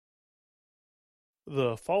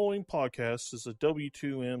The following podcast is a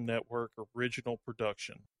W2M Network original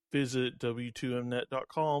production. Visit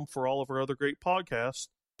W2Mnet.com for all of our other great podcasts,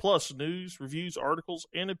 plus news, reviews, articles,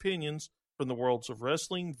 and opinions from the worlds of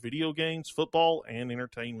wrestling, video games, football, and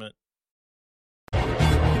entertainment.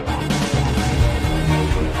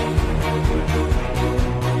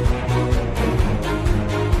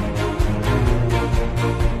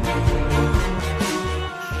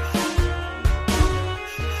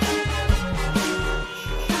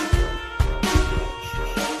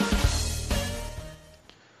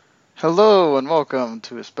 Hello and welcome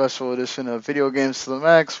to a special edition of Video Games to the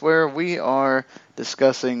Max, where we are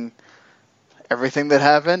discussing everything that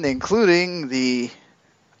happened, including the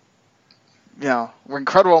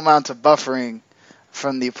incredible amounts of buffering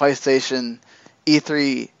from the PlayStation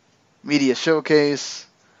E3 Media Showcase.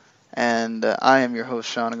 And I am your host,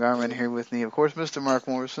 Sean Garmer, and here with me, of course, Mr. Marc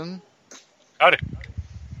Morrison. Howdy.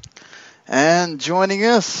 And joining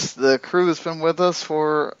us, the crew that's been with us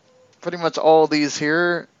for pretty much all these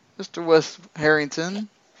here, Mr. Wes Harrington.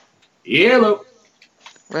 Hello.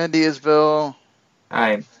 Randy Isbelle.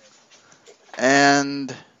 Hi.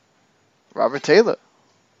 And Robert Taylor.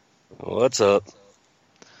 What's up?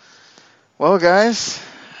 Well, guys,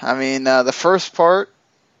 the first part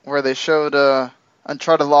where they showed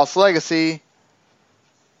Uncharted Lost Legacy,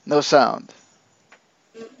 no sound.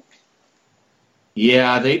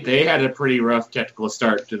 Yeah, they had a pretty rough technical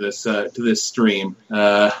start to this stream.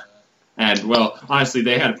 And, well, honestly,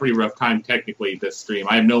 they had a pretty rough time technically this stream.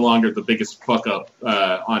 I am no longer the biggest fuck-up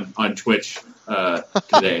on Twitch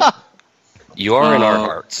today. You are in our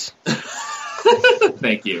hearts.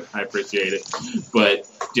 Thank you. I appreciate it. But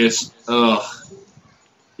just,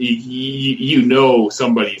 you know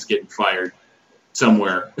somebody's getting fired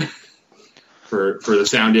somewhere for the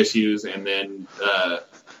sound issues and then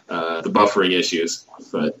the buffering issues.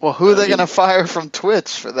 But well, who are they going to fire from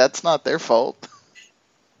Twitch? That's not their fault.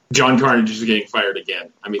 John Carnage is getting fired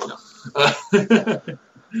again. No.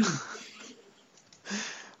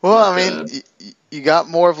 Well, you got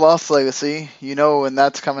more of Lost Legacy. You know when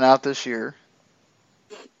that's coming out this year.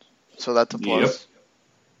 So that's a plus.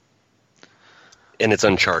 Yep. And it's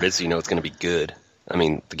Uncharted, so you know it's going to be good. The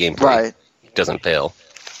gameplay doesn't fail.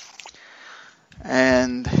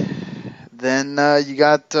 And then you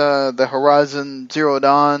got the Horizon Zero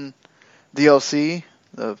Dawn DLC,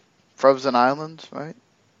 the Frozen Islands, right?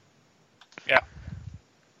 Yeah.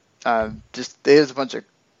 There's a bunch of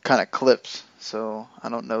kind of clips, so I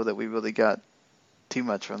don't know that we really got too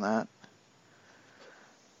much from that.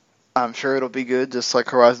 I'm sure it'll be good, just like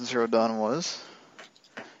Horizon Zero Dawn was.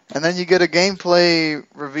 And then you get a gameplay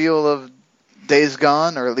reveal of Days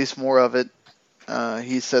Gone, or at least more of it.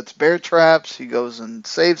 He sets bear traps, he goes and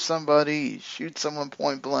saves somebody, he shoots someone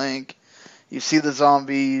point blank, you see the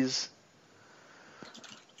zombies.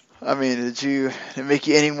 Did it make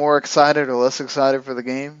you any more excited or less excited for the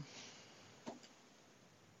game?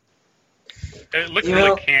 It looks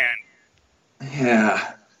really can.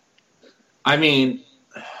 Yeah. I'm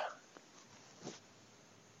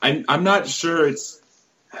not sure it's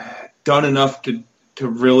done enough to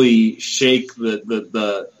really shake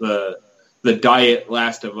the Diet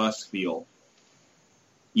Last of Us feel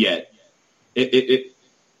yet. It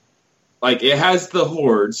has the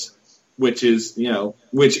hordes, which is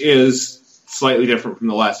slightly different from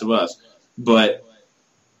The Last of Us, but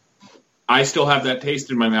I still have that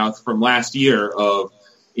taste in my mouth from last year of,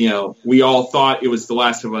 we all thought it was The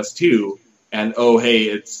Last of Us 2, and oh hey,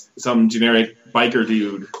 it's some generic biker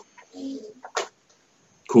dude.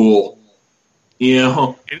 Cool.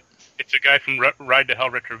 It's a guy from Ride to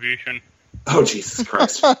Hell Retribution. Oh, Jesus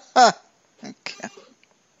Christ. Okay.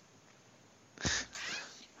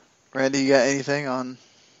 Randy, you got anything on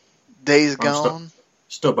Days Gone?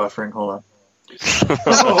 Still buffering, hold on.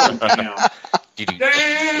 Oh, damn.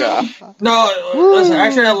 Yeah. No, listen,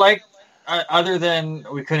 actually I like, other than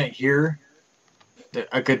we couldn't hear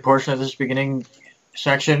a good portion of this beginning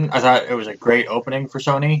section, I thought it was a great opening for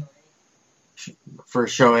Sony for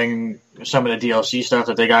showing some of the DLC stuff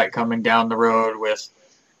that they got coming down the road with,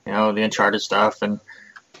 the Uncharted stuff and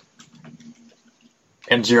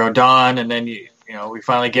Zero Dawn, and then we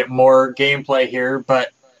finally get more gameplay here. But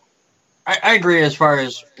I agree as far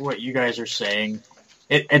as what you guys are saying.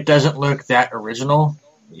 It doesn't look that original.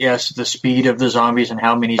 Yes, the speed of the zombies and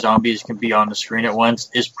how many zombies can be on the screen at once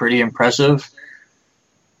is pretty impressive.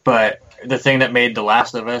 But the thing that made The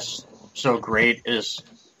Last of Us so great is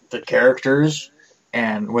the characters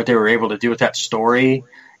and what they were able to do with that story.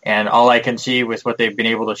 And all I can see with what they've been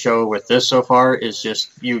able to show with this so far is just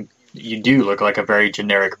you you do look like a very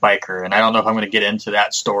generic biker, and I don't know if I'm going to get into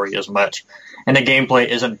that story as much. And the gameplay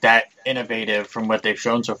isn't that innovative from what they've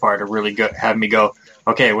shown so far to really have me go,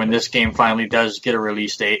 okay, when this game finally does get a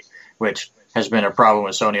release date, which has been a problem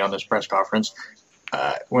with Sony on this press conference,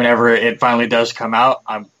 whenever it finally does come out,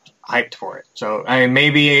 I'm hyped for it. So, I mean,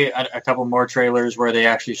 maybe a couple more trailers where they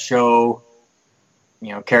actually show,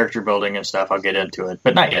 character building and stuff, I'll get into it,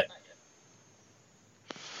 but not yet.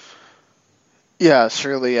 Yeah,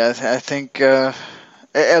 surely. I think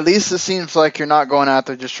at least it seems like you're not going out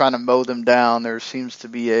there just trying to mow them down. There seems to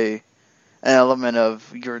be an element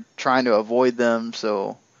of you're trying to avoid them,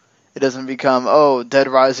 so it doesn't become, Dead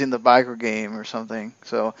Rising the biker game or something.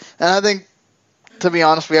 So, and I think, to be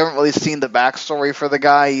honest, we haven't really seen the backstory for the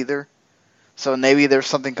guy either. So maybe there's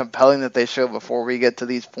something compelling that they show before we get to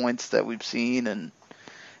these points that we've seen, and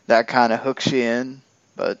that kind of hooks you in.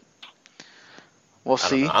 But we'll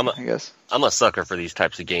see, I guess. I'm a sucker for these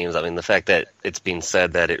types of games. I mean, the fact that it's being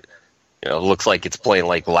said that it looks like it's playing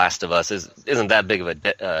like Last of Us isn't that big of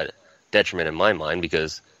a detriment in my mind,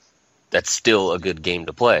 because that's still a good game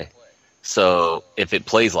to play. So if it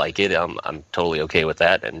plays like it, I'm totally okay with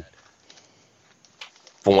that. And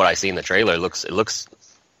from what I see in the trailer, it looks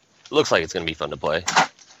like it's going to be fun to play.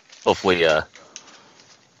 Hopefully,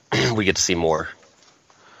 we get to see more.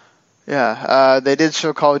 Yeah, they did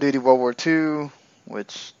show Call of Duty World War II,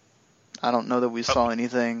 which I don't know that we saw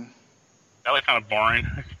anything. That was kind of boring.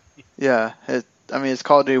 Yeah, it's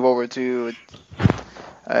Call of Duty World War II.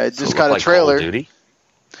 It just got a like trailer. Call of Duty?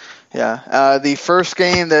 Yeah, the first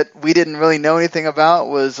game that we didn't really know anything about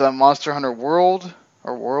was Monster Hunter World,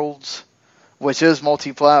 or Worlds, which is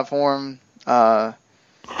multi-platform. Guy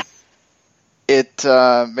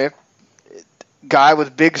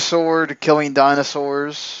with big sword killing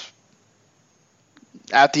dinosaurs.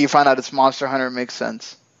 After you find out it's Monster Hunter, it makes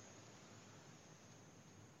sense.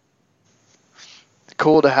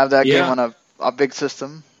 Cool to have that game on a big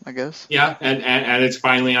system, I guess. Yeah, and it's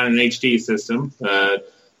finally on an HD system.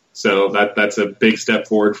 So that's a big step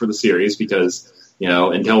forward for the series, because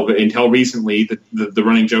until recently the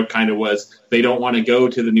running joke kind of was they don't want to go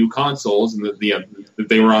to the new consoles, and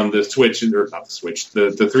they were on the Switch, or not the Switch, the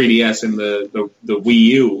 3DS and the Wii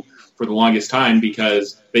U for the longest time,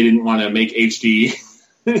 because they didn't want to make HD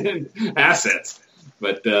assets.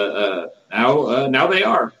 But now they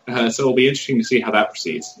are. So it'll be interesting to see how that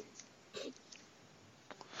proceeds.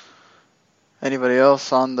 Anybody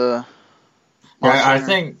else on the? I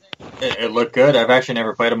think it looked good. I've actually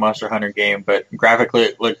never played a Monster Hunter game, but graphically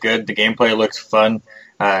it looked good. The gameplay looks fun.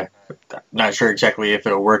 Not sure exactly if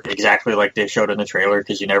it'll work exactly like they showed in the trailer,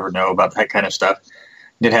 because you never know about that kind of stuff.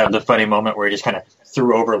 Did have the funny moment where he just kind of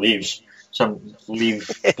threw over some leaf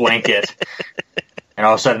blanket, and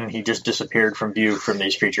all of a sudden he just disappeared from view from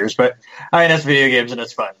these creatures. But I mean, it's video games and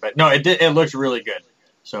it's fun. But no, it looks really good.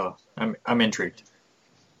 So I'm intrigued.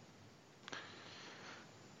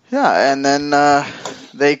 Yeah, and then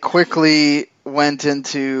they quickly went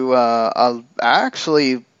into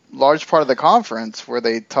actually large part of the conference where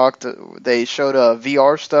they showed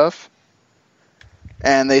VR stuff,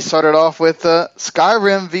 and they started off with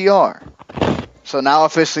Skyrim VR. So now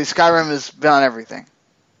officially Skyrim has been on everything,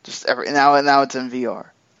 now it's in VR.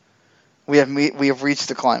 We have reached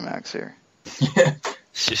the climax here.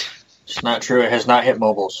 It's not true. It has not hit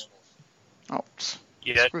mobiles. Oh.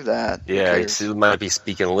 Screw that. Yeah, you might be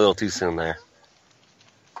speaking a little too soon there.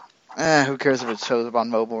 Who cares if it shows up on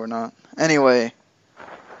mobile or not? Anyway,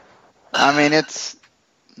 I mean,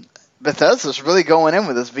 Bethesda's really going in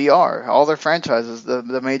with this VR. All their franchises,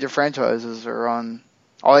 the major franchises, are on.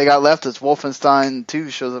 All they got left is Wolfenstein 2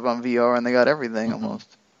 shows up on VR, and they got everything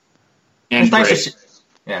almost. And it's nice to see.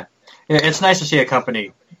 Yeah, it's nice to see a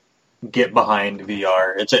company get behind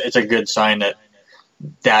VR. It's a good sign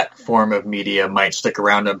that form of media might stick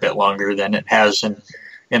around a bit longer than it has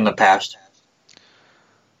in the past.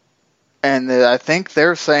 And I think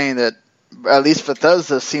they're saying that at least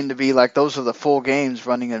Bethesda seem to be like those are the full games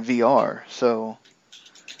running in VR. So,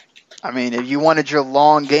 I mean, if you wanted your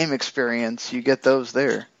long game experience, you get those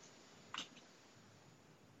there.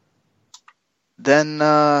 Then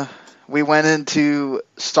we went into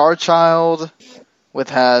Star Child,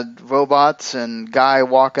 had robots and guy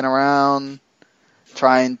walking around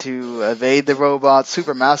trying to evade the robots.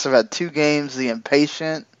 Supermassive had 2 games, The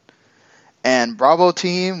Impatient and Bravo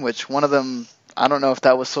Team, which one of them, I don't know if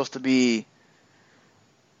that was supposed to be,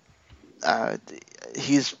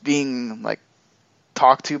 he's being like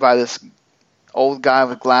talked to by this old guy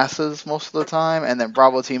with glasses most of the time, and then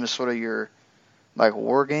Bravo Team is sort of your like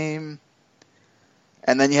war game.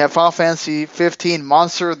 And then you have Final Fantasy 15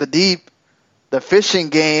 Monster of the Deep, the fishing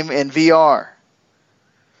game in VR.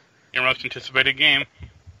 Your most anticipated game.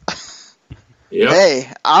 Yep. Hey,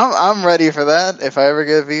 I'm ready for that. If I ever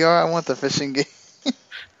get VR, I want the fishing game.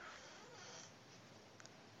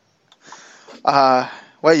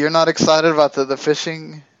 Wait, you're not excited about the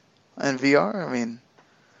fishing in VR? I mean,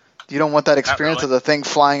 you don't want that experience really. of the thing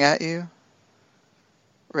flying at you,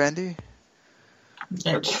 Randy?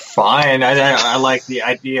 It's fine. I like the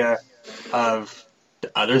idea of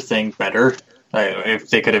the other thing better. If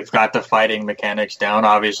they could have got the fighting mechanics down,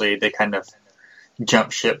 obviously they kind of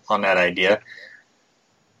jumped ship on that idea.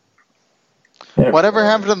 Whatever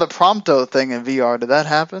happened to the Prompto thing in VR? Did that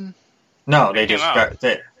happen? No, they It came just out. got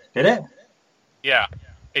did it? Yeah.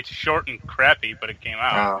 It's short and crappy, but it came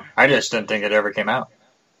out. No, I just didn't think it ever came out.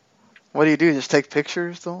 What do? Just take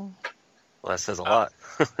pictures, though? Well, that says a lot.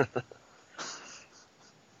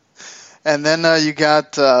 And then you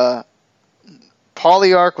got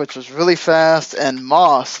Polyarch, which was really fast, and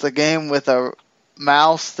Moss, the game with a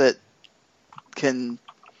mouse that can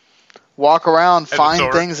walk around, As a find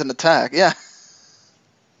sword. things, and attack. Yeah.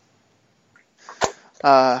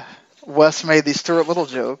 Wes made the Stuart Little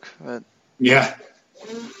joke, but Yeah.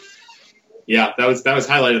 Yeah, that was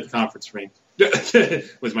highlighted at the conference for me.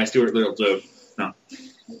 Was my Stuart Little joke. No.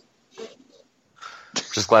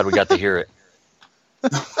 Just glad we got to hear it.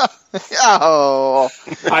 oh,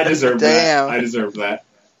 I deserve Damn. that. I deserve that.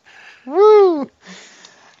 woo!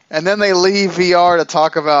 And then they leave VR to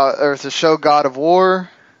talk about or to show God of War.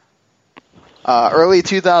 Early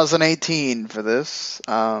 2018 for this.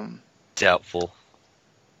 Doubtful.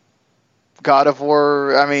 God of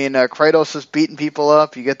War. I mean, Kratos is beating people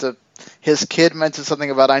up. You get to his kid mentioned something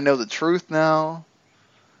about I know the truth now.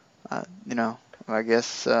 I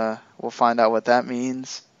guess we'll find out what that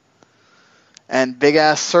means. And big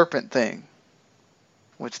ass serpent thing,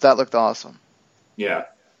 which that looked awesome. Yeah.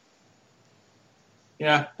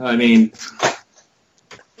 Yeah, I mean...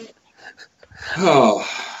 Oh...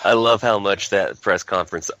 I love how much that press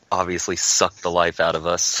conference obviously sucked the life out of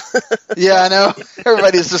us. Yeah, I know.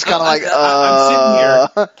 Everybody's just kind of like,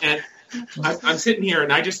 I'm sitting here,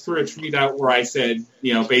 and I just threw a tweet out where I said,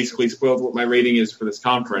 basically spoiled what my rating is for this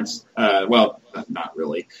conference. Well, not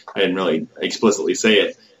really. I didn't really explicitly say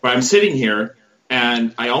it. But I'm sitting here,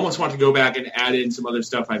 and I almost want to go back and add in some other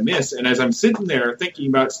stuff I missed. And as I'm sitting there thinking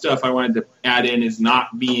about stuff I wanted to add in as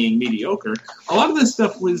not being mediocre, a lot of this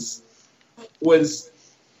stuff was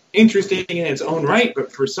interesting in its own right,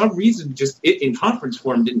 but for some reason, just it in conference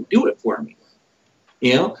form didn't do it for me.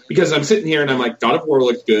 Because I'm sitting here and I'm like, God of War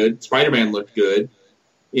looked good, Spiderman looked good.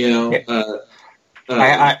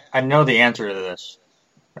 I know the answer to this,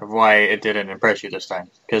 of why it didn't impress you this time.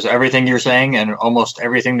 Because everything you're saying and almost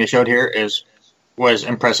everything they showed here was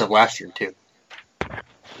impressive last year too.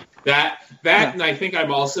 And I think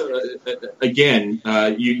I'm also again,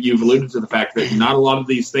 you've alluded to the fact that not a lot of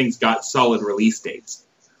these things got solid release dates.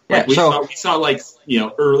 Like we saw like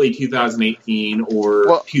early 2018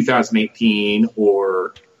 or 2018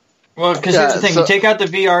 or. Well, because here's the thing: you take out the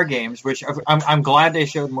VR games, which I'm glad they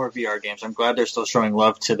showed more VR games. I'm glad they're still showing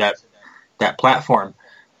love to that platform.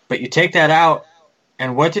 But you take that out,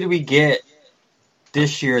 and what did we get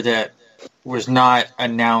this year that was not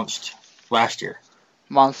announced last year?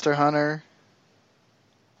 Monster Hunter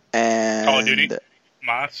and Call of Duty.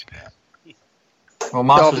 Moss. Well,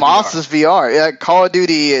 Moss is VR. Yeah, Call of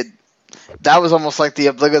Duty. That was almost like the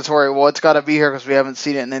obligatory. Well, it's got to be here because we haven't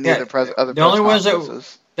seen it in any other press. The only ones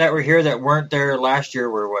that were here that weren't there last year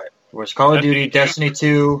were what? Was Call of Duty, Destiny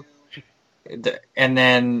 2, and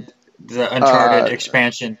then the Uncharted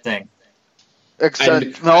expansion thing.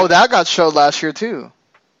 No, that got showed last year too.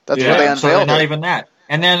 That's where they unveiled not even that.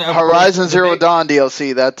 And then Horizon Zero Dawn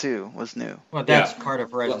DLC, that too was new. Well, that's part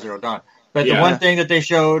of Horizon Zero Dawn. But the one thing that they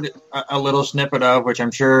showed a little snippet of, which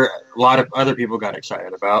I'm sure a lot of other people got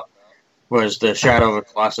excited about, was the Shadow of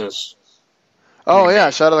the Colossus. Oh, yeah,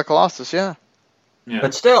 Shadow of the Colossus, yeah.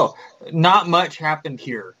 But still, not much happened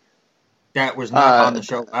here that was not on the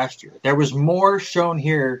show last year. There was more shown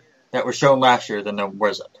here that was shown last year than there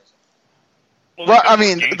wasn't. Well, I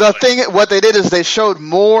mean, what they did is they showed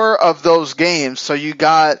more of those games, so you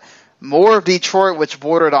got more of Detroit, which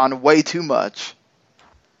bordered on way too much.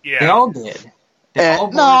 Yeah. They all did.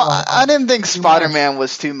 I didn't think Spider-Man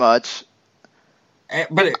was too much.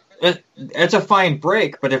 But it's a fine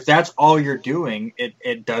break, but if that's all you're doing,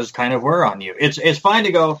 it does kind of wear on you. It's fine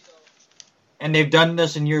to go, and they've done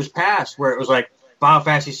this in years past, where it was like, Final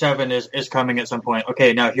Fantasy VII is coming at some point.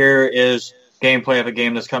 Okay, now here is gameplay of a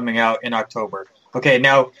game that's coming out in October. Okay,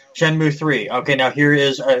 now Shenmue 3. Okay, now here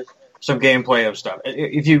is some gameplay of stuff.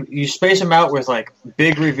 If you space them out with like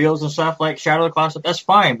big reveals and stuff like Shadow of the Colossus, that's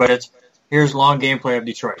fine. But here's long gameplay of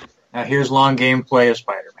Detroit. Now here's long gameplay of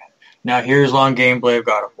Spider-Man. Now here's long gameplay of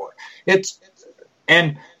God of War.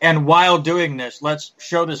 And while doing this, let's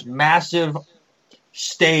show this massive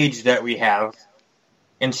stage that we have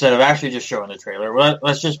instead of actually just showing the trailer.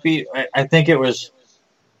 Let's just be. I think it was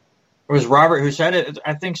Robert who said it.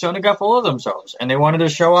 I think Sony got full of themselves, and they wanted to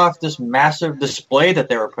show off this massive display that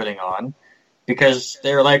they were putting on because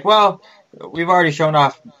they were like, well, we've already shown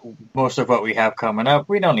off most of what we have coming up.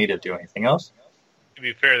 We don't need to do anything else. To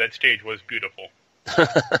be fair, that stage was beautiful.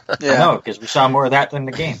 Yeah, no, because we saw more of that than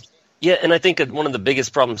the games. Yeah, and I think that one of the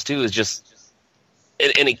biggest problems too is just,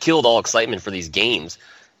 and it killed all excitement for these games,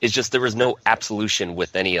 is just there was no absolution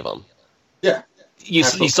with any of them. Yeah. You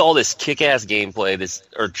saw this kick-ass gameplay,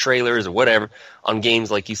 or trailers or whatever, on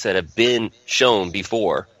games like you said have been shown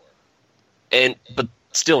before, but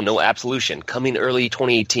still no absolution. Coming early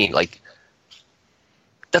 2018, like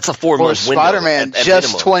that's a 4-month window. Spider-Man at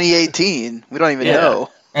just minimum. 2018. We don't even know.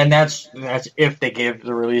 And that's if they give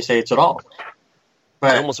the release dates at all.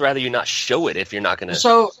 But I'd almost rather you not show it if you're not going to.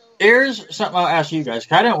 So here's something I'll ask you guys.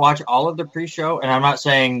 'Cause I didn't watch all of the pre-show, and I'm not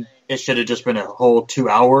saying it should have just been a whole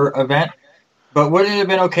 2-hour event. But would it have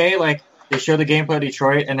been okay? Like they show the gameplay of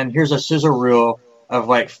Detroit, and then here's a sizzle reel of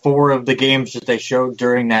like 4 of the games that they showed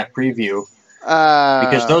during that preview,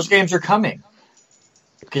 because those games are coming.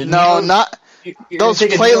 Not those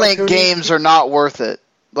PlayLink games are not worth it.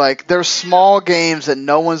 Like they're small games that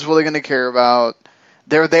no one's really going to care about.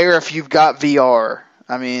 They're there if you've got VR.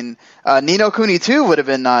 I mean, Ni no Kuni 2 would have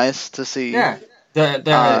been nice to see. Yeah. That's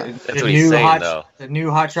The what he's saying, though. The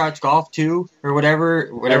new Hot Shots Golf 2 or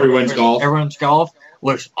whatever Everyone's Golf. Everyone's Golf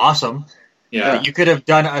looks awesome. Yeah. You could have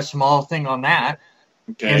done a small thing on that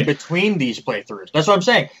in between these playthroughs. That's what I'm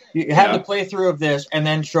saying. You have the playthrough of this and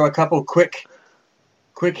then show a couple quick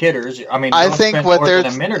hitters. I mean, I think spend what more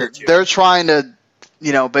than a minute or two. they're trying to,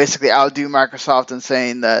 basically outdo Microsoft and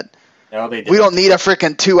saying that we don't need a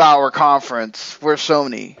freaking 2-hour conference. We're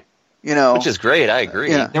Sony. Which is great, I agree.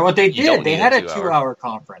 Yeah. And what they You don't did, they need had a 2-hour. 2-hour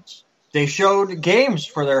conference. They showed games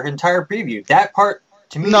for their entire preview. That part,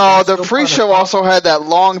 to me, No, that's the still pre-show part of also had that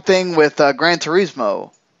long thing with Gran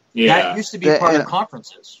Turismo. Yeah. That used to be part of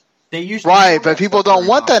conferences. They used to Right, show but that people stuff don't during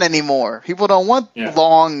want that conferences. anymore. People don't want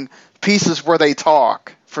long pieces where they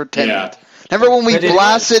talk for 10 Yeah. minutes. Remember when we But it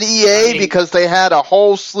blasted is. EA I mean- because they had a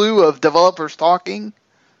whole slew of developers talking?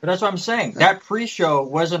 But that's what I'm saying. That pre-show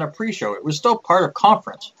wasn't a pre-show. It was still part of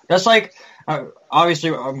conference. That's like, obviously,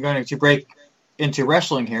 I'm going to break into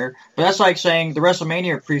wrestling here, but that's like saying the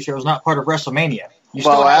WrestleMania pre-show is not part of WrestleMania. You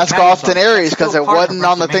still Well, have ask matches Austin on it. Aries That's because still it part of wasn't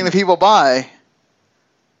on the thing that WrestleMania. people buy.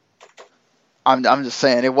 I'm just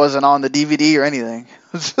saying it wasn't on the DVD or anything.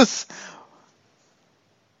 It's just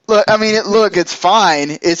look. I mean, it's fine.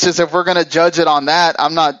 It's just if we're gonna judge it on that,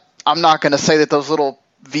 I'm not gonna say that those little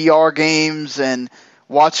VR games and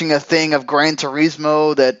watching a thing of Gran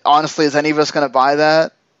Turismo that honestly is any of us gonna buy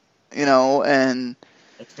that, and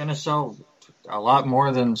It's going to sell a lot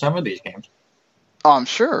more than some of these games. I'm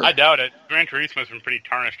sure. I doubt it. Gran Turismo's been pretty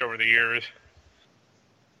tarnished over the years.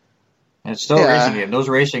 And it's still a Yeah. racing game. Those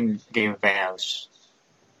racing game fans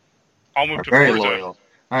I'll move are to very Forza. loyal.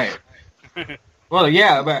 All right. Well,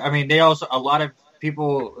 yeah, but I mean, a lot of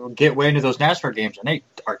people get way into those NASCAR games, and they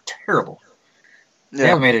are terrible. They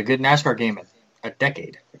haven't made a good NASCAR game in a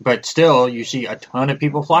decade. But still, you see a ton of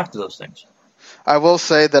people flock to those things. I will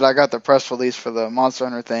say that I got the press release for the Monster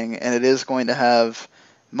Hunter thing, and it is going to have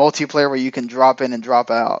multiplayer where you can drop in and drop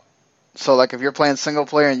out. So, like, if you're playing single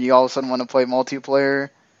player and you all of a sudden want to play multiplayer,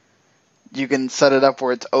 you can set it up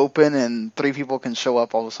where it's open and 3 people can show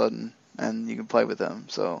up all of a sudden, and you can play with them.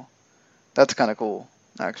 So, that's kind of cool,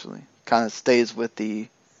 actually. Kind of stays with the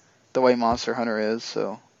way Monster Hunter is,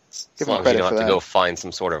 so As give long them as you credit don't for have to that. go find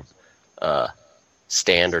some sort of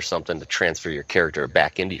stand or something to transfer your character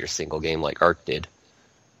back into your single game like Art did.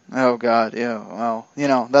 Oh, God, yeah. Well,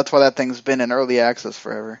 that's why that thing's been in early access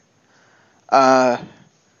forever. But,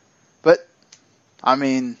 I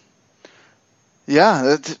mean,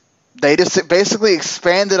 yeah, they just basically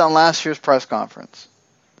expanded on last year's press conference.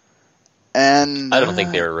 And I don't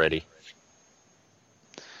think they were ready.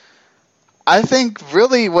 I think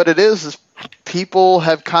really what it is people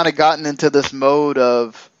have kind of gotten into this mode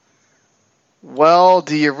of, well,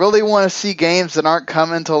 do you really want to see games that aren't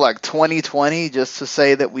coming until like 2020 just to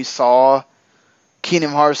say that we saw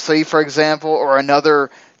Kingdom Hearts 3, for example, or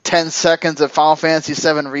another 10 seconds of Final Fantasy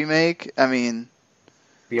VII Remake? I mean...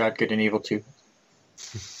 Beyond Good and Evil 2.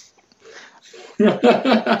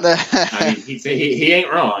 I mean, he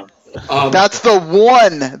ain't wrong. That's the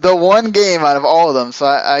one game out of all of them, so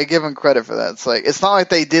I give them credit for that. It's not like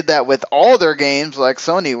they did that with all their games like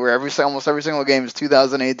Sony, where almost every single game is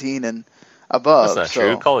 2018 and above. That's not so.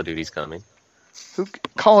 true. Call of Duty's coming.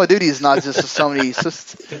 Call of Duty is not just a Sony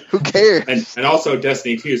system. Who cares? And also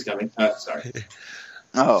Destiny 2 is coming. Sorry.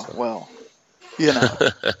 Oh, well.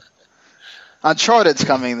 Uncharted's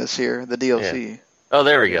coming this year, the DLC. Yeah. Oh,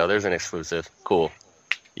 there we go. There's an exclusive. Cool.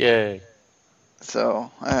 Yay.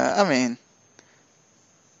 So, I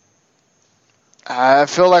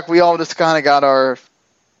feel like we all just kind of got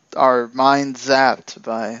our minds zapped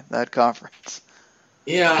by that conference.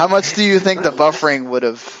 Yeah. How much do you think the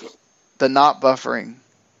not buffering?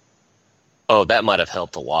 Oh, that might have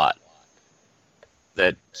helped a lot.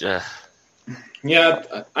 That.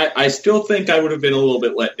 Yeah, I still think I would have been a little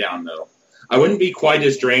bit let down, though. I wouldn't be quite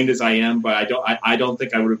as drained as I am, but I don't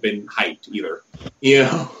think I would have been hyped either.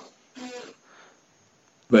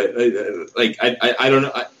 But I don't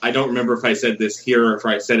know. I don't remember if I said this here or if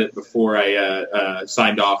I said it before I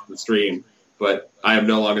signed off the stream. But I am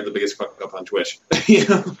no longer the biggest fuck up on Twitch.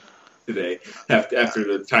 Today, after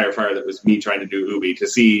the tire fire that was me trying to do Ubi, to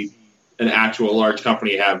see an actual large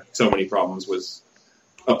company have so many problems was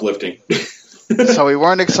uplifting. So we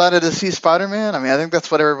weren't excited to see Spiderman? I mean, I think that's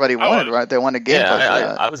what everybody wanted, right? They wanted gameplay for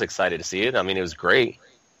that. I was excited to see it. I mean, it was great.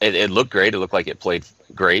 It looked great. It looked like it played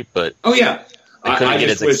great, but oh yeah, I couldn't get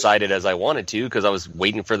as excited as I wanted to because I was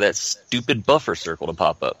waiting for that stupid buffer circle to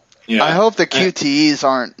pop up. Yeah. I hope the QTEs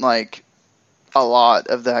aren't like a lot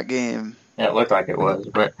of that game. Yeah, it looked like it was,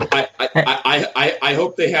 but I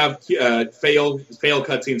hope they have fail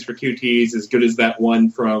cutscenes for QTEs as good as that one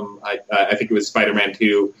from I think it was Spider-Man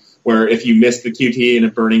 2, where if you miss the QTE in a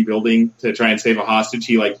burning building to try and save a hostage,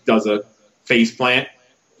 he like does a face plant,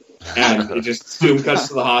 and it just zoom cuts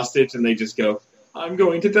to the hostage, and they just go, "I'm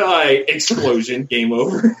going to die!" Explosion, game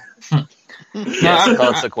over. Yes,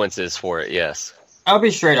 consequences for it. Yes, I'll be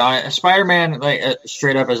straight on it. Spider-Man, like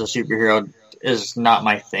straight up as a superhero, is not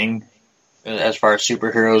my thing as far as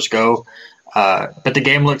superheroes go. But the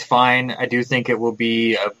game looked fine. I do think it will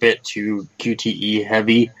be a bit too QTE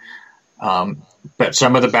heavy. But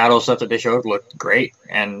some of the battle stuff that they showed looked great,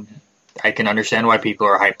 and I can understand why people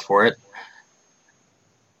are hyped for it.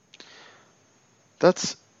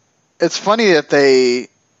 It's funny that they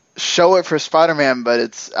show it for Spider-Man,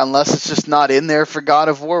 but unless it's just not in there for God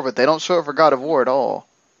of War, but they don't show it for God of War at all.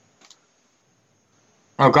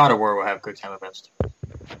 Oh, God of War will have quick time events.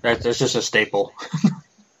 That's just a staple.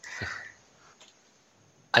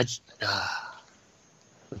 The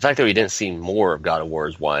fact that we didn't see more of God of War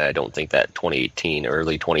is why I don't think that early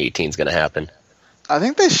 2018 is going to happen. I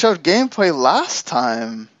think they showed gameplay last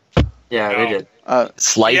time. Yeah, they did.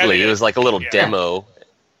 Slightly. Yeah, it was like a little demo.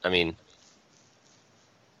 I mean,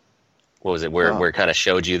 what was it? Where it kind of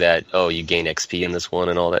showed you that, you gain XP in this one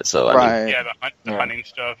and all that. So right. I mean, the hunting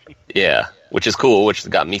stuff. Yeah, which is cool, which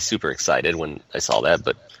got me super excited when I saw that,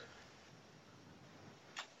 but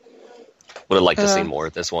would have liked to see more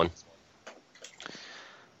of this one.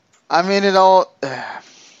 I mean,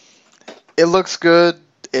 it looks good.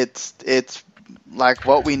 It's like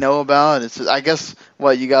what we know about. It's, I guess,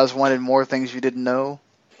 what you guys wanted more things you didn't know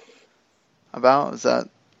about. Is that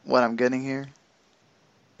what I'm getting here?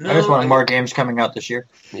 No, I just wanted more games coming out this year.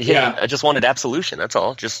 Yeah, I just wanted Absolution. That's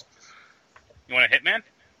all. Just you want a Hitman?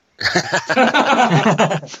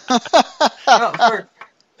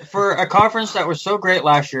 For a conference that was so great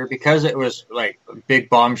last year, because it was like big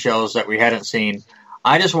bombshells that we hadn't seen,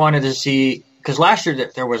 I just wanted to see, because last year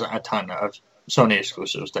there wasn't a ton of Sony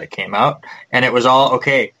exclusives that came out, and it was all,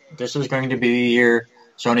 okay, this is going to be the year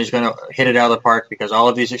Sony's going to hit it out of the park, because all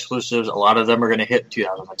of these exclusives, a lot of them are going to hit in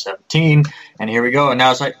 2017, and here we go. And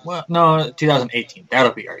now it's like, well, no, 2018,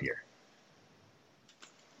 that'll be our year.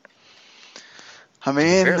 I mean,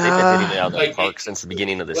 they've been hitting it out of the park since the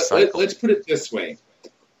beginning of this cycle. Let's put it this way.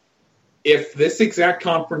 If this exact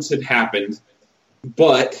conference had happened,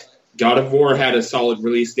 but God of War had a solid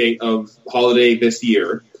release date of holiday this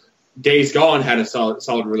year, Days Gone had a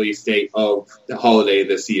solid release date of the holiday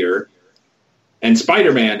this year, and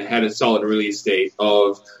Spider-Man had a solid release date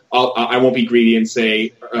of, I won't be greedy and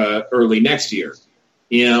say early next year,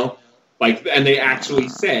 and they actually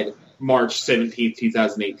said March 17th,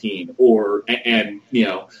 2018, and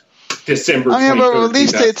December 23rd. I mean, but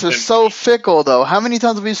release dates are so fickle, though. How many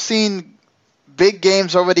times have we seen big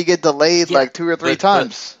games already get delayed like 2 or 3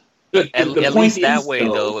 times? At least that way,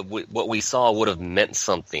 though, what we saw would have meant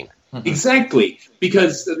something. Exactly,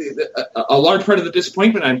 because a large part of the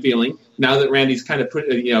disappointment I'm feeling now that Randy's kind of put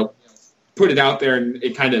it out there and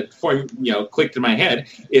it kind of clicked in my head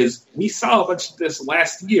is we saw a bunch of this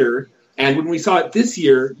last year, and when we saw it this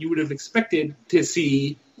year, you would have expected to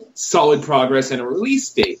see solid progress and a release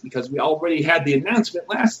date because we already had the announcement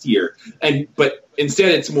last year, but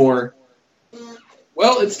instead it's more,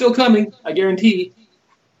 well, it's still coming, I guarantee.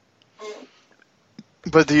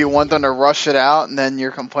 But do you want them to rush it out, and then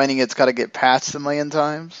you're complaining it's got to get patched a million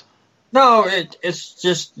times? No, it's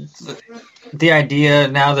just the idea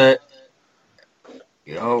now that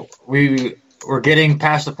we're getting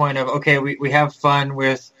past the point of okay, we have fun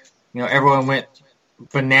with everyone went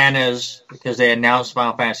bananas because they announced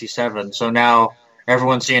Final Fantasy VII. So now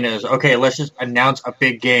everyone's seeing it as okay, let's just announce a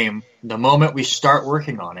big game the moment we start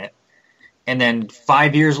working on it, and then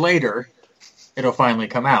 5 years later it'll finally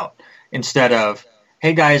come out instead of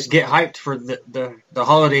hey guys, get hyped for the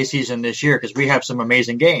holiday season this year because we have some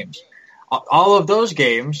amazing games. All of those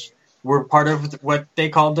games were part of what they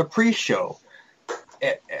called the pre-show.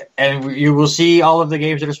 And you will see all of the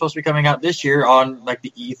games that are supposed to be coming out this year on like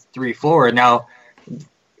the E3 floor. And now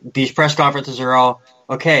these press conferences are all,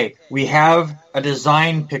 okay, we have a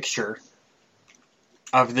design picture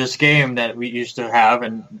of this game that we used to have,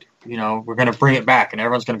 and we're going to bring it back, and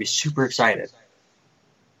everyone's going to be super excited.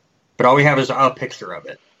 But all we have is a picture of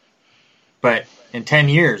it. But in 10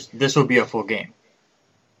 years, this will be a full game.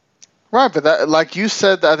 Right, but that, like you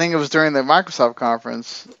said, I think it was during the Microsoft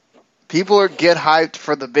conference, people get hyped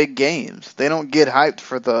for the big games. They don't get hyped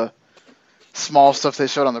for the small stuff they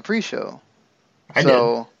showed on the pre-show. I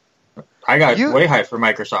got way hyped for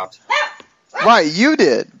Microsoft. Right, you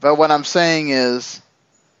did. But what I'm saying is,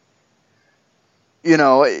 they're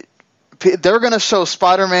going to show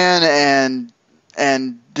Spiderman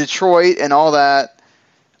and Detroit and all that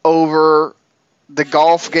over the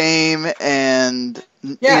golf game and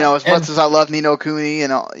as much as I love Ni no Kuni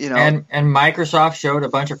and and Microsoft showed a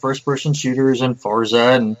bunch of first person shooters and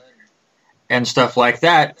Forza and stuff like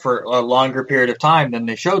that for a longer period of time than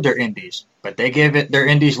they showed their indies. But they gave their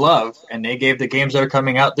indies love, and they gave the games that are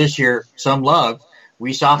coming out this year some love.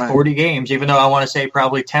 We saw 40 games, even though I want to say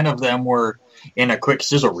probably 10 of them were in a quick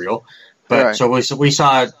sizzle reel. But so we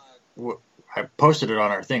saw, I posted it on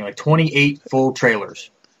our thing, like 28 full trailers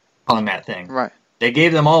on that thing. Right. They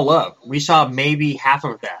gave them all love. We saw maybe half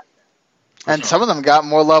of that. And some of them got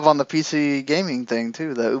more love on the PC gaming thing,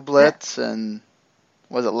 too. The Oublets and,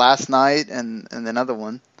 was it Last Night and another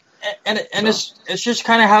one. And it's just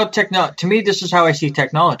kind of how to me, this is how I see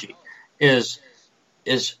technology, is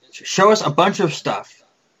show us a bunch of stuff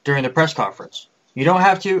during the press conference. You don't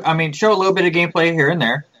have to, show a little bit of gameplay here and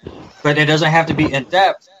there, but it doesn't have to be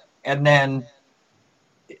in-depth. And then,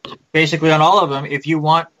 basically on all of them, if you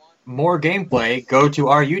want more gameplay, go to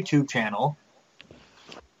our YouTube channel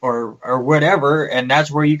or whatever, and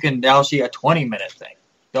that's where you can now see a 20-minute thing.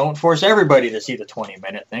 Don't force everybody to see the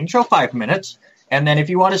 20-minute thing. Show 5 minutes, and then if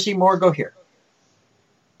you want to see more, go here.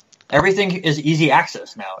 Everything is easy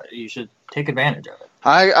access now. You should take advantage of it.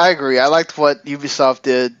 I agree. I liked what Ubisoft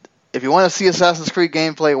did. If you want to see Assassin's Creed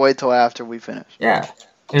gameplay, wait till after we finish. Yeah.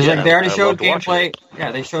 It's like they already showed gameplay.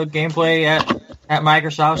 Yeah, they showed gameplay at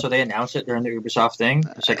Microsoft, so they announced it during the Ubisoft thing.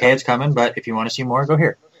 It's like, hey, it's coming, but if you want to see more, go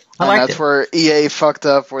here. That's where EA fucked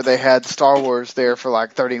up, where they had Star Wars there for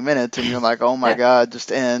like 30 minutes, and you're like, oh my god, just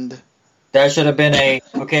end. That should have been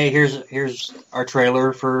here's our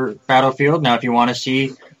trailer for Battlefield. Now, if you want to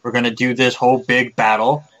see, we're going to do this whole big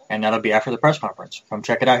battle, and that'll be after the press conference. Come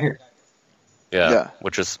check it out here. Yeah.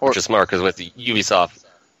 which is smart, because with Ubisoft,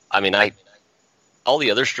 all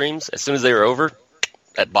the other streams, as soon as they were over,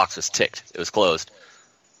 that box was ticked. It was closed.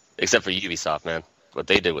 Except for Ubisoft, man. What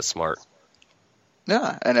they did was smart.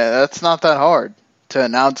 Yeah, and that's not that hard to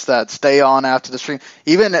announce that. Stay on after the stream.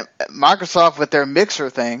 Even at Microsoft with their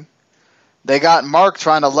Mixer thing, they got Mark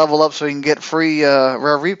trying to level up so he can get free Rare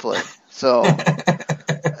Replay. So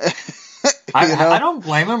I don't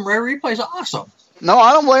blame him. Rare Replay is awesome. No,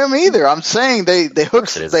 I don't blame him either. I'm saying they hook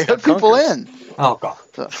people in. Oh god.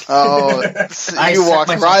 You walked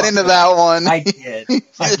right into that one. I did.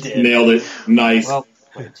 Nailed it. Nice. Well,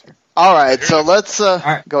 all right, so let's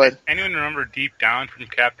go ahead. Anyone remember Deep Down from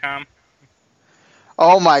Capcom?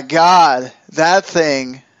 Oh my god, that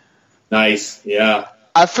thing. Nice, yeah.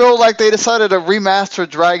 I feel like they decided to remaster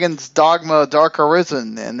Dragon's Dogma Dark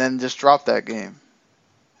Arisen and then just drop that game.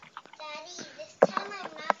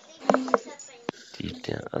 Deep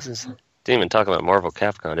Down. Didn't even talk about Marvel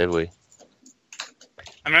Capcom, did we?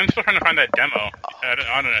 I'm still trying to find that demo. I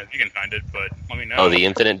don't know if you can find it, but let me know. Oh, the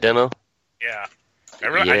Infinite demo? Yeah. I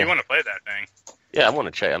do want to play that thing. Yeah, I want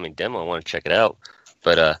to check. Demo. I want to check it out,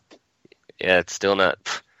 but it's still not.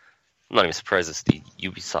 I'm not even surprised if the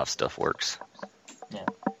Ubisoft stuff works. Yeah.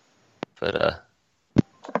 But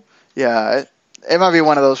yeah, it might be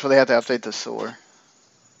one of those where they have to update the store.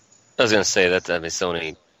 I was gonna say that.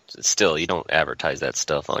 Sony. Still, you don't advertise that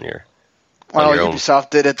stuff on your. Well, Ubisoft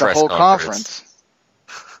did it the whole conference.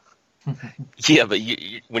 Yeah, but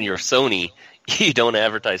when you're Sony, you don't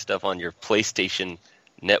advertise stuff on your PlayStation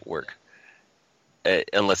network.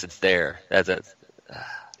 unless it's there. That's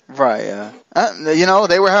Right, yeah.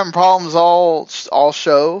 They were having problems all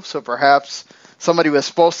show, so perhaps somebody was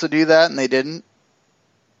supposed to do that and they didn't.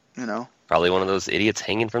 probably one of those idiots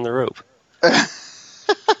hanging from the rope.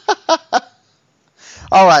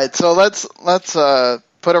 All right, so let's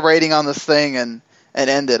put a rating on this thing and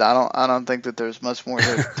end it. I don't think that there's much more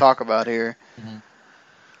to talk about here. Mm-hmm.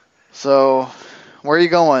 So, where are you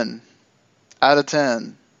going? Out of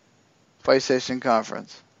 10, PlayStation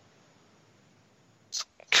Conference.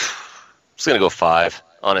 I'm just gonna go 5,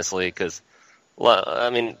 honestly, because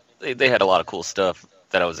they had a lot of cool stuff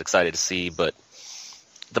that I was excited to see, but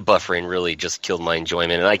the buffering really just killed my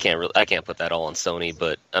enjoyment, and I can't put that all on Sony,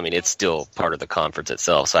 but I mean it's still part of the conference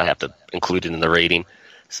itself, so I have to include it in the rating.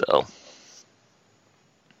 So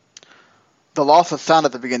the loss of sound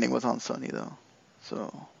at the beginning was on Sony, though.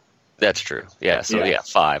 So that's true. Yeah. So yeah,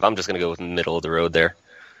 5. I'm just gonna go with middle of the road there.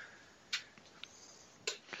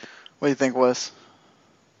 What do you think, Wes?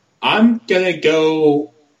 I'm gonna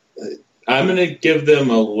give them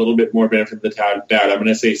a little bit more benefit of the doubt. I'm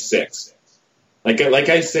gonna say 6. Like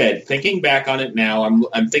I said, thinking back on it now,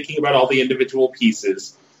 I'm thinking about all the individual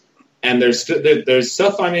pieces, and there's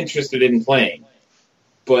stuff I'm interested in playing,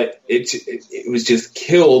 but it was just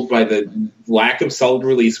killed by the lack of solid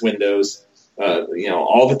release windows.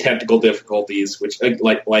 All the technical difficulties, which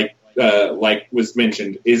like was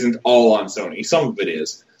mentioned, isn't all on Sony. Some of it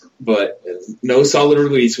is, but no solid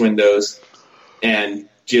release windows, and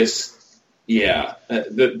just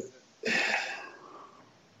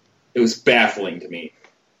it was baffling to me.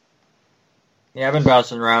 Yeah, I've been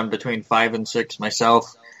bouncing around between 5 and 6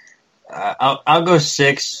 myself. I'll go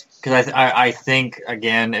 6 because I think,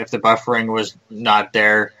 again, if the buffering was not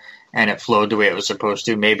there and it flowed the way it was supposed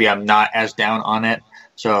to, maybe I'm not as down on it.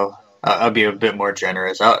 So I'll be a bit more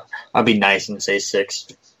generous. I'll be nice and say 6.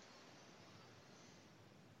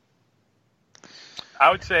 I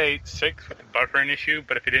would say 6 with the buffering issue,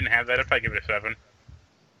 but if you didn't have that, I'd probably give it a 7.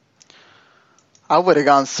 I would have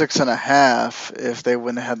gone 6.5 if they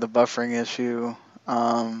wouldn't have had the buffering issue.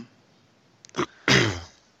 You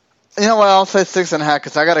know what? I'll say 6.5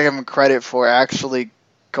 because I got to give them credit for actually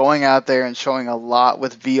going out there and showing a lot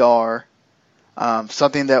with VR.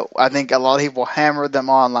 Something that I think a lot of people hammered them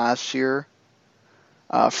on last year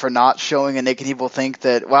for not showing and making people think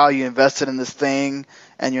that, wow, you invested in this thing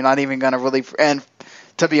and you're not even going to really. And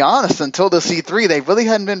to be honest, until the C3, they really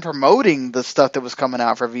hadn't been promoting the stuff that was coming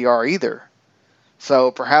out for VR either.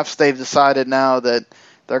 So perhaps they've decided now that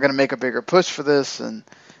they're going to make a bigger push for this and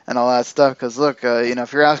all that stuff. Because look,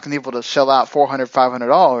 if you're asking people to shell out $400,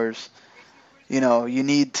 $500, you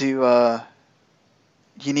need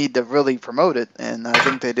to really promote it. And I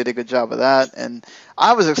think they did a good job of that. And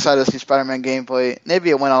I was excited to see Spider-Man gameplay.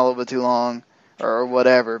 Maybe it went on a little bit too long or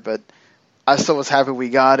whatever, but I still was happy we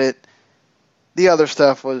got it. The other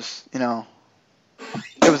stuff was, it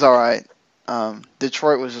was all right.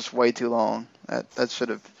 Detroit was just way too long. That should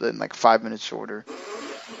have been like 5 minutes shorter.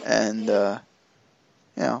 And, so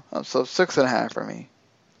 6.5 for me.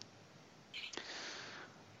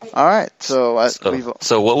 All right. So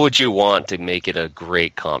what would you want to make it a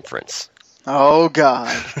great conference? Oh,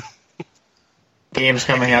 God. Games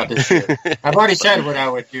coming out this year. I've already said what I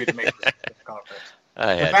would do to make this conference.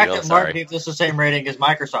 The fact that Mark gave this the same rating as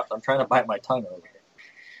Microsoft, I'm trying to bite my tongue over here.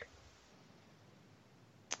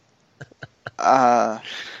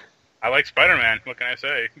 I like Spider-Man. What can I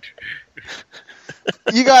say?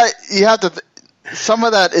 you have to. Some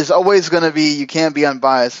of that is always going to be. You can't be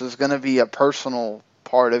unbiased. There's going to be a personal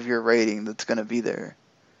part of your rating that's going to be there.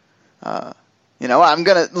 I'm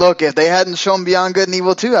gonna look. If they hadn't shown Beyond Good and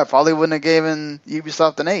Evil 2, I probably wouldn't have given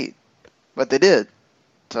Ubisoft an 8, but they did.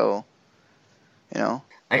 So,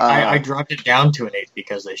 I dropped it down to an 8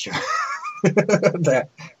 because they showed that.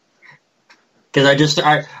 Because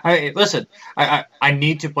I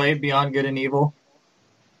need to play Beyond Good and Evil.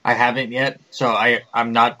 I haven't yet, so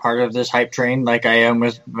I'm not part of this hype train like I am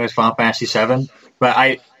with Final Fantasy VII.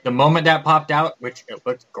 But the moment that popped out, which it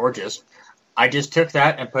looked gorgeous, I just took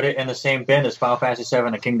that and put it in the same bin as Final Fantasy VII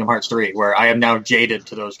and Kingdom Hearts 3, where I am now jaded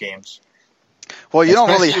to those games. Well, you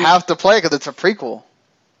don't really have to play because it's a prequel.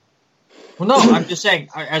 Well, no, I'm just saying,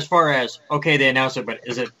 as far as, okay, they announced it, but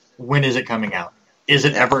when is it coming out? Is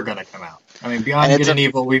it ever going to come out? I mean, Beyond Good and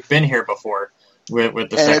Evil, we've been here before with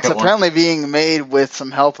the second one. And it's apparently being made with some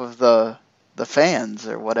help of the fans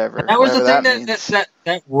or whatever. And that was the thing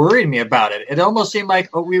that worried me about it. It almost seemed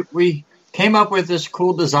like, we came up with this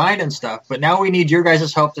cool design and stuff, but now we need your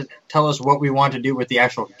guys' help to tell us what we want to do with the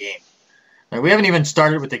actual game. Like, we haven't even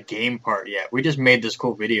started with the game part yet. We just made this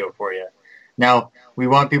cool video for you. Now, we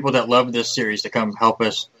want people that love this series to come help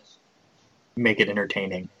us make it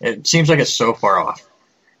entertaining. It seems like it's so far off.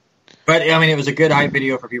 But, I mean, it was a good hype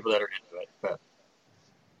video for people that are into it. But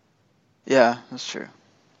Yeah, that's true.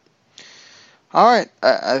 All right,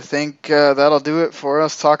 I think that'll do it for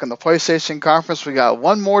us talking the PlayStation conference. We got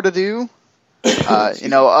one more to do.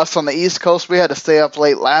 Us on the East Coast, we had to stay up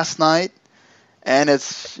late last night, and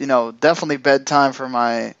it's, definitely bedtime for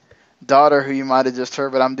my daughter, who you might have just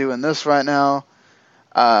heard, but I'm doing this right now.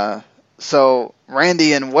 So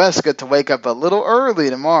Randy and Wes get to wake up a little early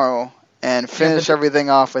tomorrow and finish everything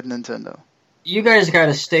off with Nintendo. You guys got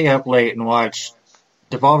to stay up late and watch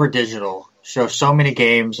Devolver Digital show so many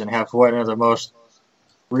games and have one of the most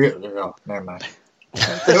real. Oh, never mind.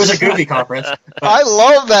 It was a goofy conference. I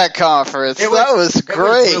love that conference. That was great. It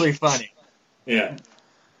was really funny. Yeah.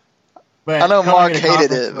 But I know Mark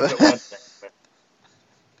hated it.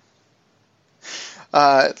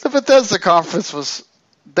 The Bethesda conference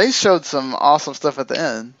they showed some awesome stuff at the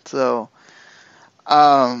end. So,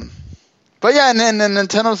 but yeah, and then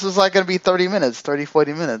Nintendo's is like going to be 30 minutes,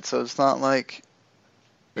 40 minutes. So it's not like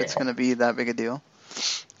it's going to be that big a deal.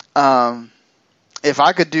 If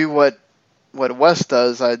I could do what Wes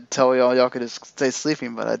does, I'd tell y'all could just stay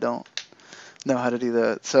sleeping, but I don't know how to do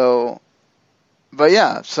that. So, but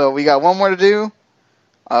yeah, so we got one more to do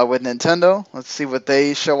with Nintendo. Let's see what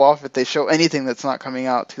they show off, if they show anything that's not coming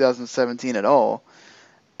out 2017 at all,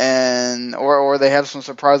 and or they have some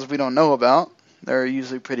surprises we don't know about. They're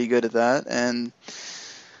usually pretty good at that, and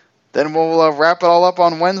then we'll wrap it all up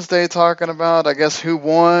on Wednesday talking about, I guess, who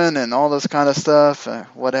won and all this kind of stuff,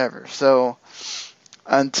 whatever. So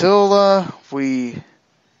until we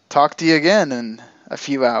talk to you again in a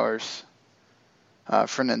few hours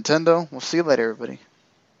for Nintendo, we'll see you later, everybody.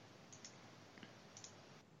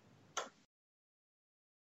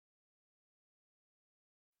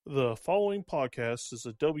 The following podcast is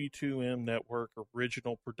a W2M Network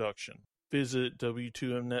original production. Visit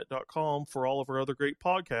W2Mnet.com for all of our other great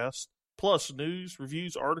podcasts, plus news,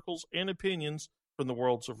 reviews, articles, and opinions from the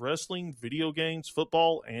worlds of wrestling, video games,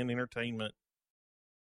 football, and entertainment.